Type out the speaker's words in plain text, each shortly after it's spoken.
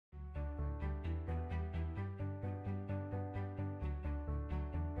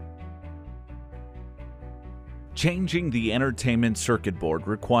Changing the entertainment circuit board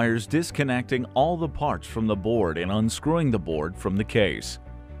requires disconnecting all the parts from the board and unscrewing the board from the case.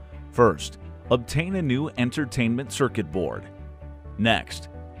 First, obtain a new entertainment circuit board. Next,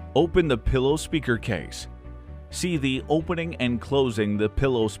 open the pillow speaker case. See the opening and closing the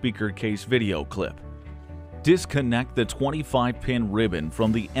pillow speaker case video clip. Disconnect the 25-pin ribbon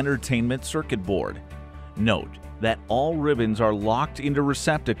from the entertainment circuit board. Note that all ribbons are locked into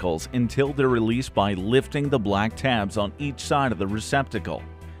receptacles until they're released by lifting the black tabs on each side of the receptacle.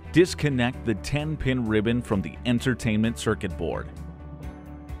 Disconnect the 10-pin ribbon from the entertainment circuit board.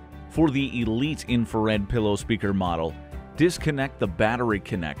 For the Elite infrared pillow speaker model, disconnect the battery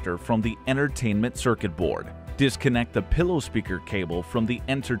connector from the entertainment circuit board. Disconnect the pillow speaker cable from the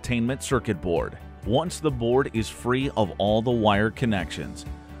entertainment circuit board. Once the board is free of all the wire connections,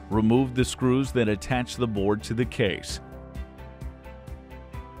 remove the screws that attach the board to the case.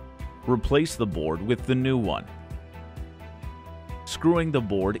 Replace the board with the new one, screwing the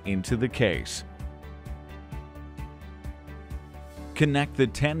board into the case. Connect the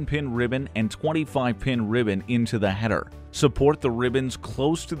 10-pin ribbon and 25-pin ribbon into the header. Support the ribbons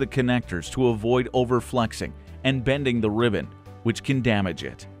close to the connectors to avoid overflexing and bending the ribbon, which can damage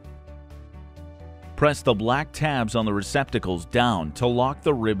it. Press the black tabs on the receptacles down to lock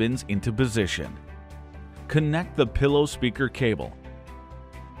the ribbons into position. Connect the pillow speaker cable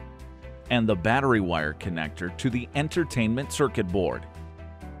and the battery wire connector to the entertainment circuit board.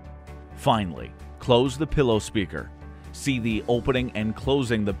 Finally, close the pillow speaker. See the opening and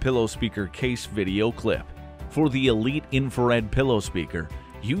closing the pillow speaker case video clip. For the Elite infrared pillow speaker,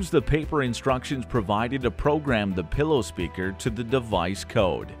 use the paper instructions provided to program the pillow speaker to the device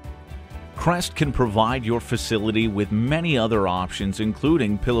code. Crest can provide your facility with many other options,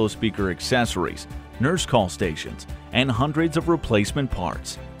 including pillow speaker accessories, nurse call stations, and hundreds of replacement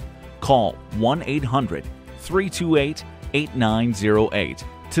parts. Call 1-800-328-8908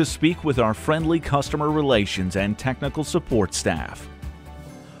 to speak with our friendly customer relations and technical support staff.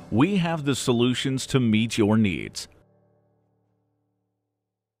 We have the solutions to meet your needs.